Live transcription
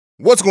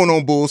What's going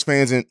on, Bulls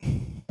fans? And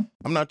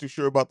I'm not too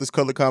sure about this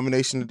color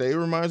combination today. It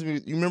reminds me,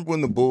 you remember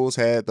when the Bulls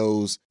had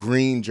those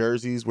green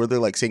jerseys? Were they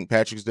like St.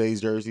 Patrick's Day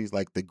jerseys?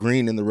 Like the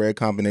green and the red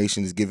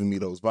combination is giving me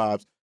those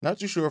vibes. Not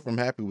too sure if I'm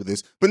happy with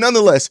this, but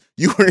nonetheless,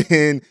 you are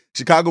in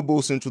Chicago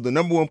Bulls Central, the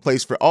number one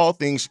place for all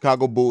things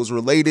Chicago Bulls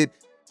related.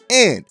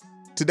 And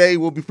today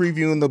we'll be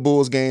previewing the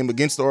Bulls game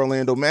against the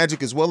Orlando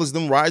Magic, as well as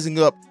them rising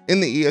up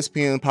in the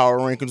ESPN Power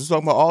Rankings.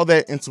 We'll talk about all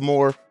that and some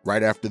more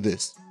right after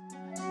this.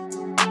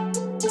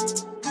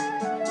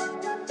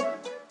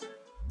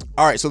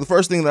 All right, so the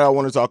first thing that I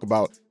want to talk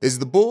about is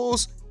the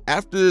Bulls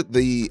after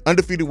the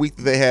undefeated week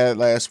that they had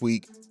last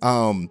week,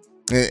 and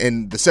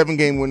the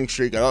 7-game winning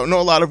streak. I know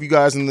a lot of you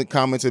guys in the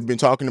comments have been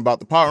talking about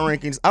the power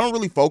rankings. I don't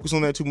really focus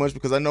on that too much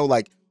because I know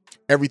like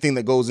everything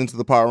that goes into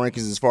the power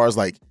rankings as far as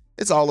like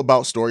it's all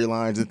about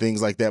storylines and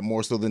things like that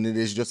more so than it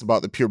is just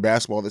about the pure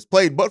basketball that's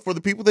played. But for the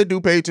people that do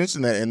pay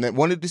attention to that and that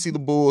wanted to see the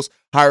Bulls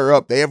higher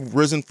up, they have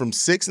risen from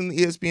 6 in the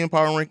ESPN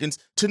Power Rankings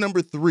to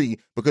number 3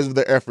 because of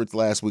their efforts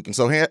last week. And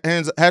so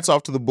hats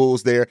off to the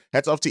Bulls there.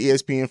 Hats off to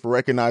ESPN for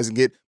recognizing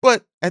it.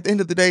 But at the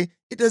end of the day,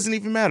 it doesn't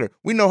even matter.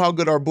 We know how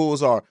good our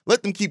Bulls are.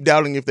 Let them keep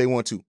doubting if they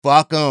want to.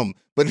 Fuck them.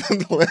 But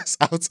nonetheless,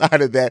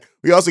 outside of that,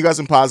 we also got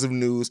some positive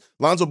news.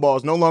 Lonzo Ball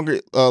is no longer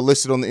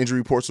listed on the injury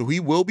report, so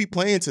he will be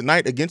playing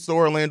tonight against the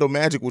Orlando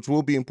Magic, which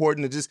will be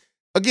important. To just,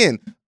 again,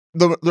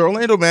 the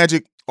Orlando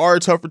Magic are a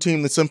tougher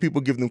team than some people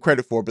give them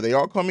credit for, but they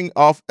are coming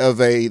off of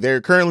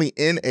they're currently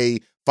in a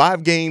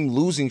 5-game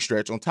losing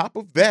stretch. On top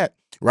of that,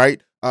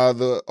 right,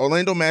 the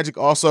Orlando Magic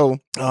also,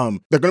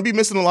 they're going to be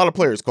missing a lot of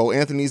players. Cole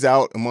Anthony's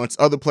out amongst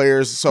other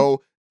players,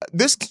 so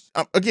this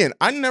again,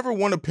 I never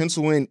want to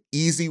pencil in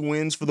easy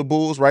wins for the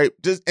Bulls, right?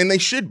 And they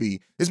should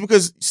be. It's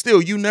because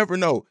still, you never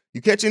know.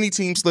 You catch any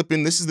team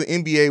slipping. This is the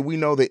NBA. We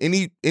know that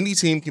any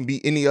team can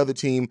beat any other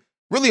team,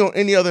 really on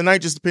any other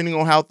night, just depending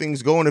on how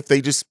things go and if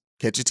they just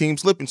catch a team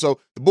slipping. So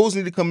the Bulls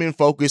need to come in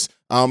focused.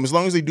 As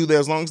long as they do that,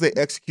 as long as they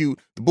execute,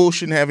 the Bulls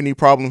shouldn't have any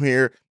problem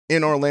here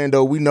in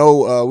Orlando. We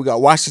know we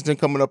got Washington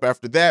coming up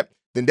after that,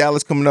 then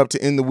Dallas coming up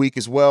to end the week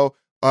as well.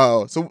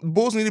 So the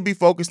Bulls need to be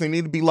focused. They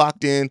need to be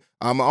locked in.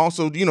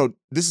 Also,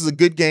 this is a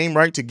good game,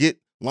 right? To get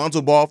Lonzo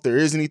Ball, if there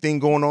is anything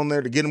going on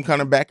there, to get him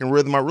kind of back in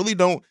rhythm. I really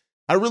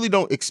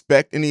don't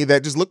expect any of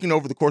that. Just looking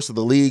over the course of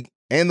the league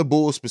and the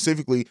Bulls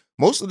specifically,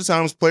 most of the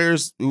times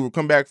players who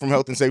come back from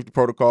health and safety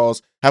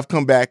protocols have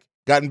come back,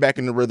 gotten back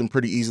in the rhythm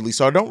pretty easily.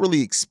 So I don't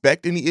really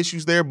expect any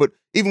issues there. But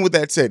even with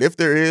that said, if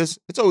there is,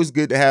 it's always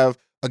good to have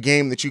a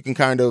game that you can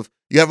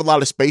you have a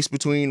lot of space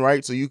between,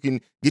 right? So you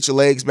can get your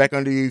legs back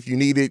under you if you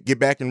need it, get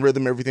back in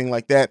rhythm, everything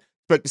like that.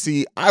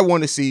 I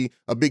want to see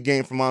a big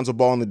game from Lonzo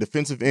Ball on the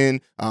defensive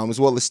end, as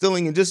well as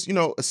stealing and just,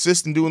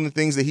 assist and doing the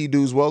things that he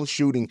does, as well as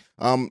shooting.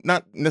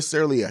 Not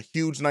necessarily a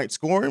huge night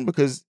scoring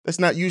because that's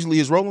not usually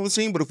his role on the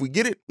team, but if we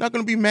get it, not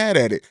going to be mad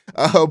at it.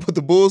 But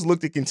the Bulls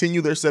look to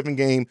continue their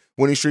 7-game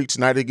winning streak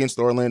tonight against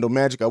the Orlando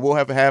Magic. I will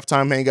have a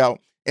halftime hangout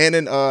and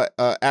an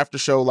after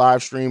show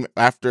live stream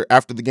after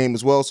the game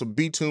as well. So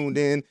be tuned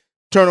in.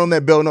 Turn on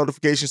that bell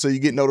notification so you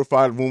get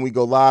notified when we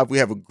go live. We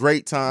have a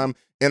great time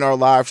in our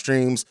live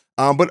streams.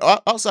 But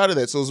outside of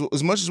that, so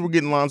as much as we're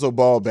getting Lonzo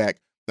Ball back,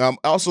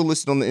 also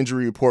listed on the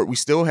injury report, we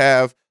still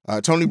have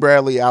Tony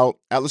Bradley out.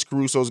 Alex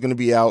Caruso is going to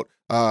be out.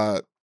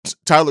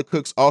 Tyler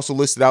Cook's also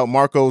listed out.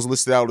 Marco's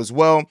listed out as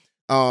well.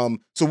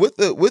 So with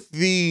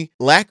the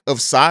lack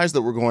of size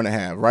that we're going to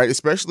have, right,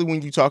 especially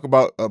when you talk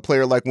about a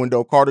player like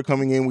Wendell Carter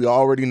coming in, we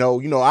already know,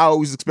 I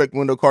always expect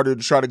Wendell Carter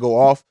to try to go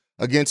off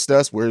against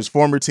us, where his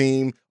former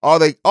team, all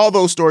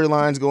those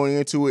storylines going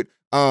into it.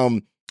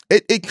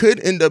 It could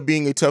end up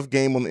being a tough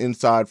game on the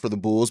inside for the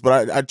Bulls,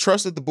 but I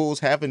trust that the Bulls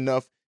have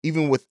enough,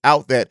 even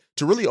without that,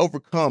 to really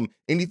overcome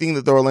anything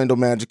that the Orlando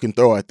Magic can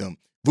throw at them.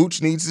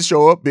 Vooch needs to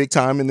show up big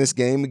time in this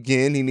game.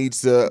 Again, he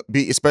needs to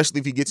be, especially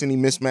if he gets any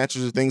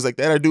mismatches or things like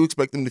that. I do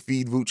expect them to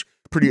feed Vooch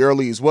pretty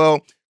early as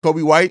well.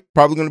 Coby White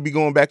probably going to be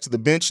going back to the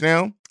bench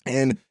now.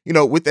 And,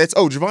 with that,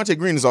 Javonte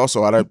Green is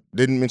also out. I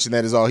didn't mention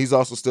that as all. He's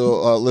also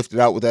still lifted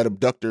out with that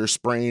abductor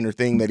sprain or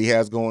thing that he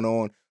has going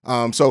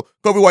on. So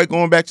Coby White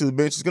going back to the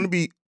bench is going to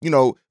be,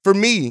 for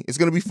me, it's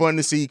going to be fun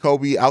to see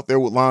Coby out there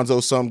with Lonzo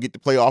some, get to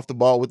play off the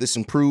ball with this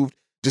improved,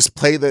 just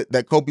play that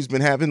Coby's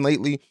been having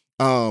lately.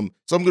 So I'm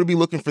going to be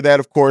looking for that,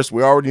 of course.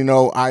 We already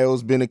know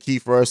Ayo's been a key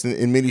for us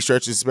in many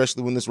stretches,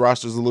 especially when this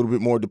roster is a little bit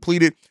more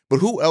depleted. But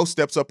who else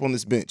steps up on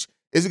this bench?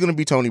 Is it going to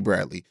be Tony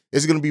Bradley?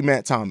 Is it going to be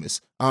Matt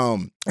Thomas?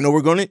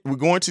 We're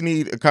going to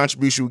need a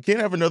contribution. We can't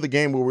have another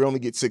game where we only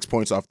get 6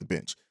 points off the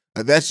bench.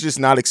 That's just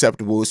not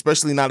acceptable,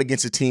 especially not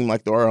against a team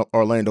like the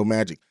Orlando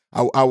Magic.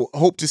 I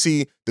hope to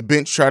see the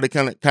bench try to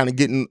kind of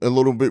get in a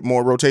little bit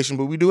more rotation,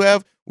 but we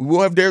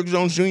will have Derrick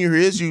Jones Jr., who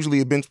is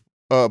usually a bench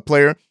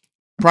player,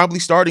 probably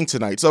starting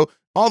tonight. So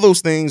all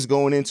those things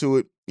going into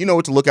it,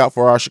 what to look out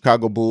for our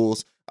Chicago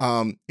Bulls.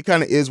 It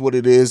kind of is what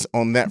it is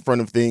on that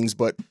front of things,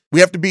 but we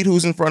have to beat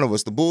who's in front of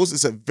us. The Bulls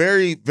is a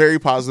very, very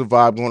positive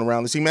vibe going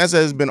around the team, as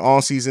has been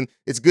all season.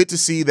 It's good to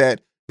see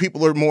that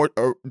people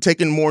are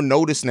taking more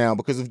notice now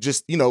because of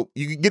just, you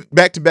can get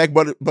back-to-back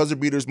buzzer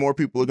beaters. More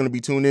people are going to be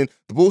tuned in.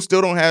 The Bulls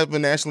still don't have a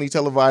nationally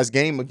televised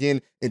game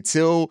again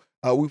until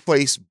we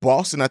face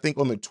Boston, I think,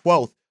 on the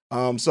 12th.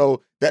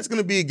 So that's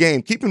going to be a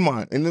game. Keep in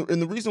mind, and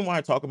the reason why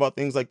I talk about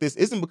things like this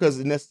isn't because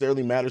it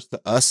necessarily matters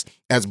to us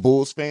as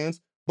Bulls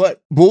fans,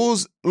 but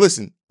Bulls,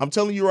 listen, I'm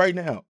telling you right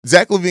now,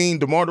 Zach LaVine,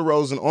 DeMar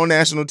DeRozan on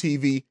national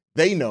TV,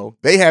 they know.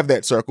 They have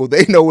that circle.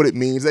 They know what it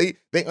means.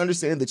 They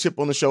understand the chip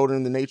on the shoulder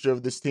and the nature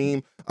of this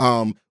team.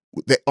 On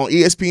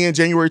ESPN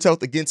January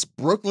 12th against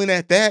Brooklyn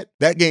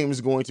that game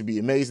is going to be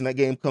amazing. That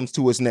game comes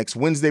to us next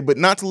Wednesday, but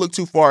not to look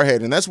too far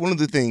ahead. And that's one of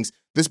the things.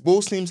 This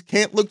Bulls team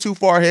can't look too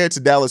far ahead to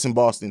Dallas and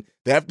Boston.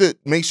 They have to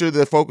make sure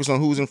they're focused on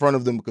who's in front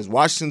of them because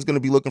Washington's going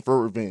to be looking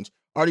for revenge.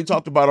 Already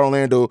talked about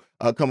Orlando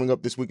coming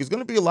up this week. It's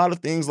going to be a lot of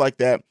things like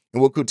that,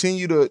 and we'll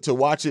continue to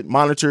watch it,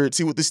 monitor it,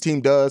 see what this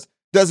team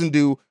doesn't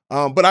do.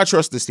 But I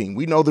trust this team.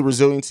 We know the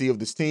resiliency of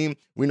this team.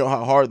 We know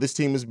how hard this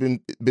team has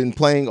been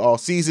playing all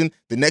season.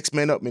 The next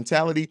man up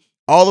mentality,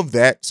 all of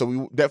that. So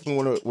we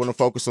definitely want to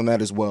focus on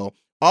that as well.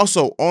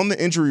 Also, on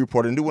the injury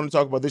report, and I do want to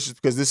talk about this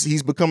just because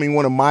he's becoming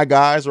one of my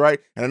guys,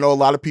 right? And I know a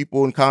lot of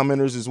people and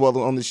commenters as well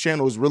on this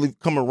channel has really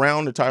come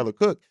around to Tyler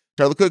Cook.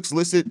 Tyler Cook's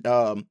listed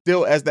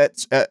still as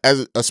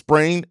a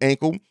sprained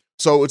ankle.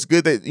 So it's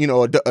good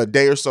that, a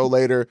day or so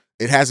later,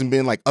 it hasn't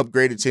been like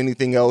upgraded to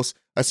anything else.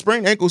 A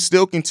sprained ankle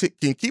still can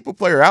keep a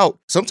player out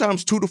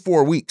sometimes 2 to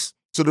 4 weeks.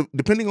 So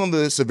depending on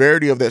the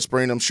severity of that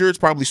sprain, I'm sure it's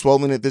probably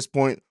swollen at this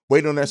point,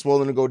 waiting on that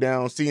swelling to go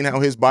down, seeing how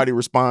his body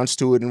responds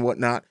to it and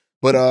whatnot.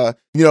 But,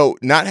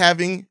 not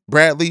having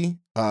Bradley,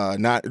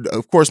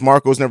 of course,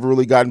 Marco's never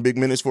really gotten big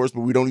minutes for us,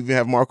 but we don't even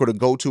have Marco to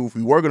go to if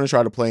we were going to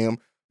try to play him.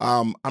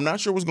 I'm not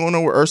sure what's going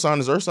on with Ersan.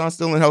 Is Ersan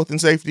still in health and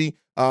safety?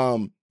 But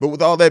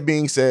with all that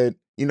being said,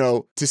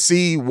 to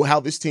see how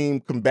this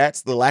team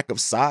combats the lack of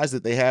size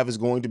that they have is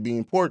going to be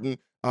important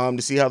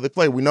to see how they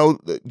play. We know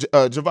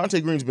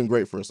Javonte Green's been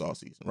great for us all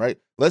season, right?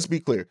 Let's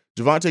be clear.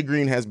 Javonte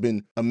Green has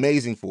been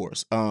amazing for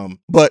us.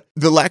 But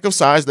the lack of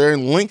size there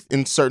and length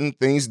in certain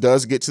things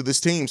does get to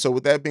this team. So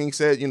with that being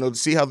said, to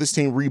see how this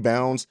team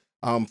rebounds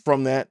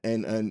from that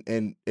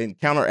and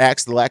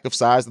counteracts the lack of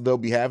size that they'll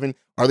be having.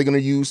 Are they going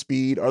to use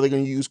speed? Are they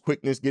going to use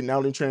quickness, getting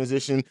out in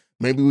transition?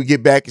 Maybe we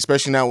get back,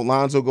 especially now with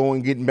Lonzo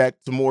going, getting back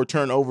to more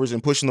turnovers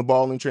and pushing the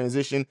ball in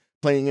transition,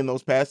 playing in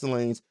those passing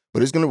lanes.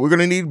 But we're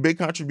gonna need big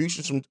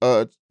contributions from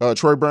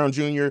Troy Brown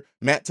Jr.,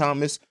 Matt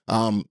Thomas.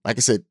 Like I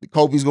said,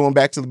 Kobe's going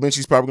back to the bench.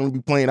 He's probably going to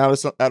be playing out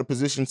of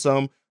position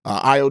some.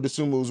 Ayo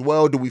Dosunmu as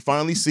well. Do we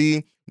finally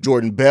see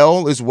Jordan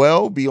Bell as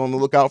well? Be on the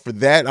lookout for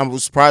that. I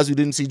was surprised we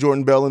didn't see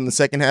Jordan Bell in the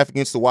second half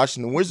against the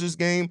Washington Wizards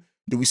game.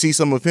 Do we see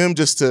some of him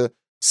just to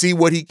see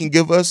what he can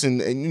give us?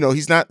 And he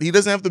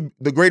doesn't have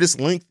the greatest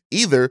length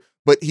either,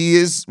 but he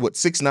is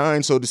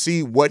 6'9", so to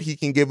see what he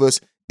can give us,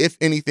 if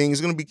anything,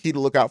 is going to be key to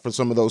look out for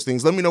some of those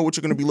things. Let me know what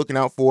you're going to be looking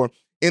out for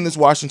in this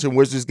Washington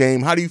Wizards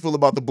game. How do you feel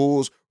about the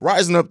Bulls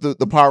rising up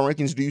the power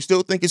rankings? Do you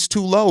still think it's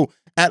too low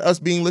at us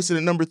being listed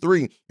at number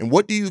 3? And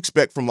what do you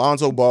expect from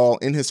Lonzo Ball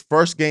in his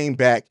first game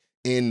back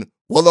in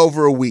well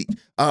over a week?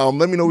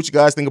 Let me know what you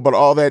guys think about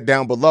all that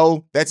down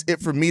below. That's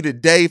it for me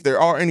today. If there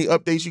are any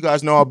updates, you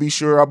guys know I'll be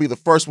the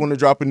first one to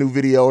drop a new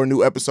video or a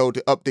new episode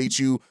to update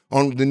you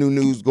on the new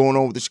news going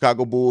on with the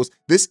Chicago Bulls.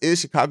 This is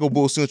Chicago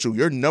Bulls Central,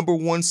 your number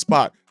one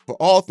spot for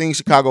all things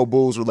Chicago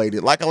Bulls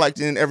related. Like I like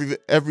to end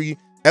every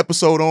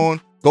episode on,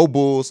 go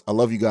Bulls. I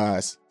love you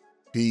guys.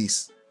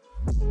 Peace.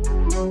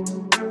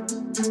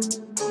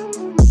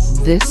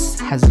 This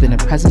has been a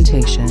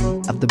presentation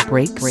of the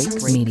Break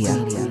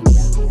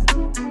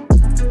Media.